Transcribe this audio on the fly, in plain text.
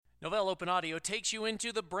Novell Open Audio takes you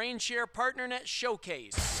into the BrainShare PartnerNet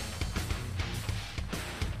Showcase.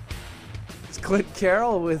 It's Clint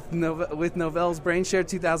Carroll with Novell's BrainShare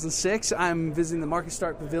 2006. I'm visiting the Market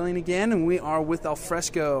Start Pavilion again, and we are with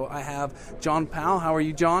Alfresco. I have John Powell. How are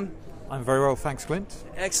you, John? I'm very well, thanks, Clint.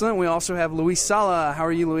 Excellent. We also have Luis Sala. How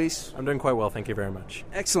are you, Luis? I'm doing quite well, thank you very much.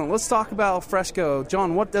 Excellent. Let's talk about Alfresco.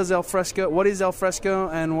 John, what is Alfresco,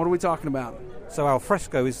 and what are we talking about? So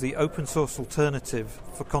Alfresco is the open source alternative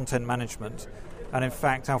for content management. And in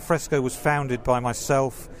fact, Alfresco was founded by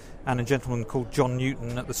myself and a gentleman called John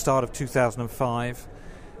Newton at the start of 2005.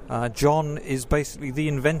 John is basically the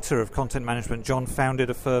inventor of content management. John founded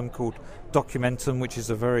a firm called Documentum, which is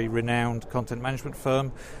a very renowned content management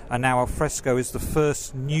firm. And now Alfresco is the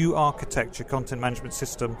first new architecture content management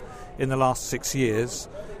system in the last 6 years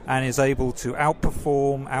and is able to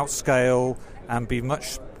outperform, outscale, and be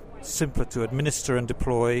much simpler to administer and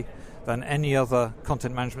deploy than any other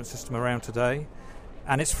content management system around today.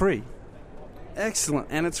 And it's free. Excellent,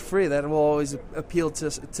 and it's free. That will always appeal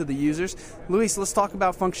to the users. Luis, let's talk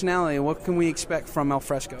about functionality. What can we expect from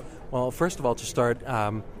Alfresco? Well, first of all, to start,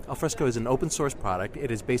 Alfresco is an open source product. It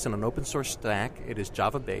is based on an open source stack. It is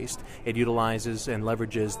Java-based. It utilizes and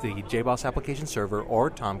leverages the JBoss application server or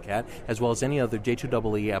Tomcat, as well as any other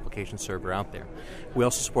J2EE application server out there. We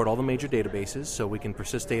also support all the major databases, so we can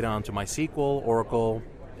persist data onto MySQL, Oracle.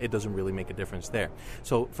 It doesn't really make a difference there.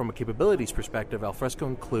 So from a capabilities perspective, Alfresco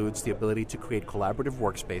includes the ability to create collaborative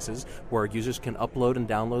workspaces where users can upload and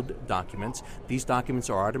download documents. These documents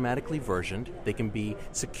are automatically versioned. They can be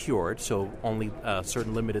secured, so only a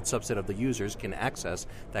certain limited subset of the users can access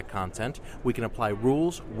that content. We can apply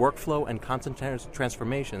rules, workflow, and content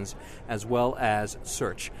transformations, as well as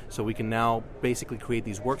search. So we can now basically create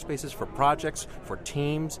these workspaces for projects, for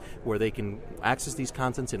teams, where they can access these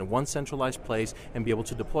contents in one centralized place and be able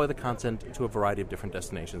to deploy the content to a variety of different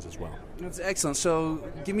destinations as well. That's excellent. So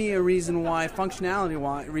give me a reason why, if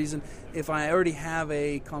I already have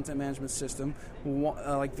a content management system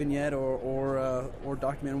like Vignette or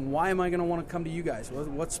Document, why am I going to want to come to you guys?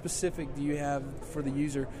 What specific do you have for the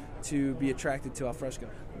user to be attracted to Alfresco?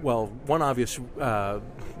 Well, one obvious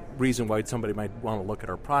reason why somebody might want to look at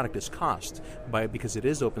our product is cost. Because it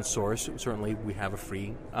is open source, certainly we have a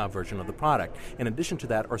free version of the product. In addition to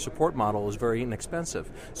that, our support model is very inexpensive.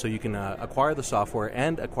 So you can acquire the software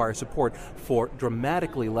and acquire support for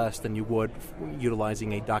dramatically less than you would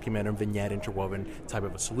utilizing a document or vignette interwoven type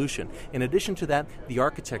of a solution. In addition to that, the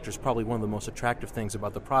architecture is probably one of the most attractive things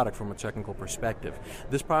about the product from a technical perspective.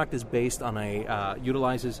 This product is based on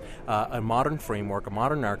utilizes a modern framework, a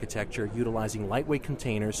modern architecture, utilizing lightweight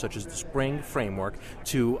containers such as the Spring framework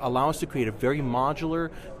to allow us to create a very modular,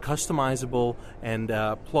 customizable, and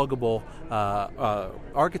pluggable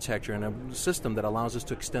architecture and a system that allows us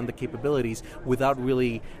to extend the capabilities without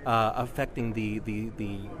really affecting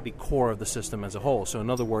the core of the system as a whole. So in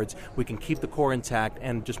other words, we can keep the core intact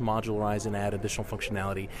and just modularize and add additional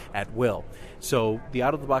functionality at will. So the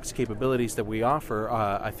out-of-the-box capabilities that we offer,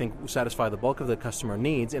 I think, satisfy the bulk of the customer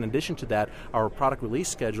needs. In addition to that, our product release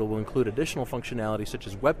schedule will include additional functionality such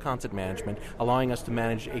as web content management, allowing us to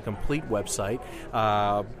manage a complete website,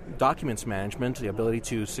 documents management, the ability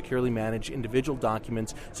to securely manage individual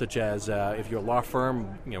documents, such as if you're a law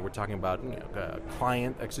firm, we're talking about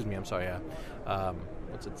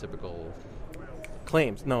what's a typical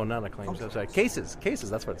claims? No, not a claims. Sorry, cases.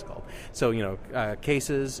 That's what it's called. So,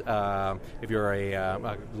 cases. If you're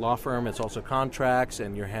a law firm, it's also contracts,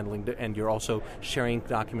 and you're handling, and you're also sharing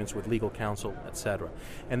documents with legal counsel, etc.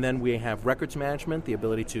 And then we have records management, the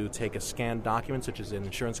ability to take a scanned document, such as an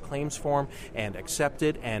insurance claims form, and accept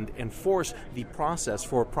it and enforce the process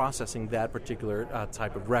for processing that particular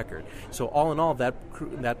type of record. So, all in all, that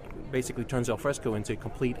basically turns Alfresco into a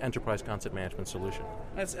complete enterprise content management solution.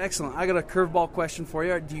 That's excellent. I got a curveball question for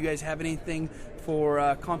you. Do you guys have anything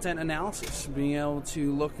for content analysis, being able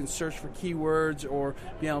to look and search for keywords or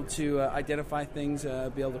be able to identify things,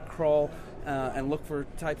 be able to crawl and look for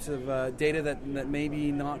types of data that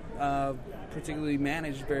maybe not particularly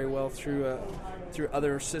managed very well through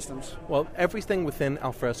other systems? Well, everything within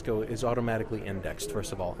Alfresco is automatically indexed,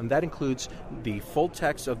 first of all, and that includes the full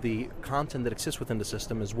text of the content that exists within the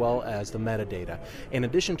system as well as the metadata. In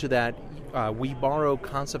addition to that, we borrow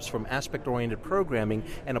concepts from aspect-oriented programming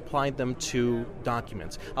and apply them to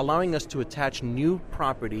documents, allowing us to attach new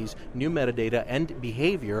properties, new metadata, and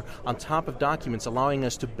behavior on top of documents, allowing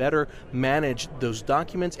us to better manage those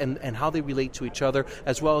documents and how they relate to each other,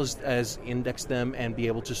 as well as index them and be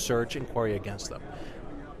able to search and query against them.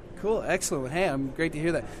 Cool, excellent. Hey, I'm great to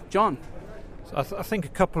hear that. John? So I think a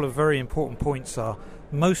couple of very important points are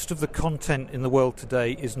most of the content in the world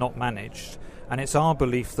today is not managed. And it's our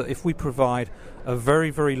belief that if we provide a very,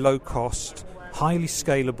 very low cost, highly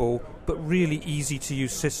scalable, but really easy to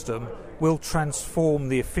use system, we'll transform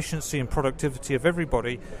the efficiency and productivity of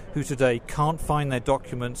everybody who today can't find their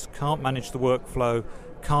documents, can't manage the workflow,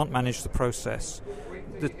 can't manage the process.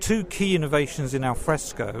 The two key innovations in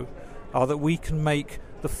Alfresco are that we can make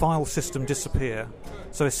the file system disappear.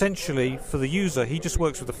 So essentially, for the user, he just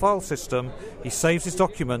works with the file system, he saves his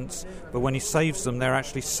documents, but when he saves them, they're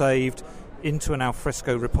actually saved into an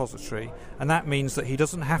Alfresco repository. And that means that he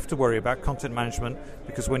doesn't have to worry about content management,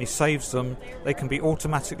 because when he saves them, they can be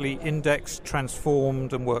automatically indexed,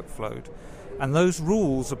 transformed, and workflowed. And those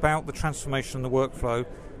rules about the transformation and the workflow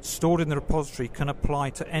stored in the repository can apply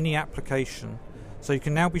to any application. So you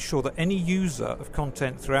can now be sure that any user of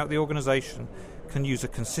content throughout the organization can use a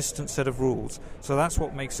consistent set of rules. So that's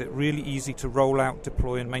what makes it really easy to roll out,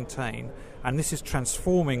 deploy, and maintain. And this is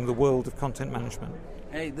transforming the world of content management.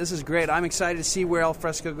 Hey, this is great. I'm excited to see where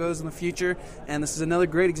Alfresco goes in the future, and this is another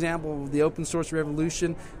great example of the open source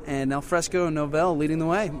revolution, and Alfresco and Novell leading the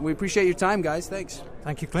way. We appreciate your time, guys. Thanks.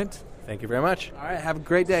 Thank you, Clint. Thank you very much. All right, have a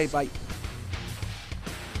great day. Bye.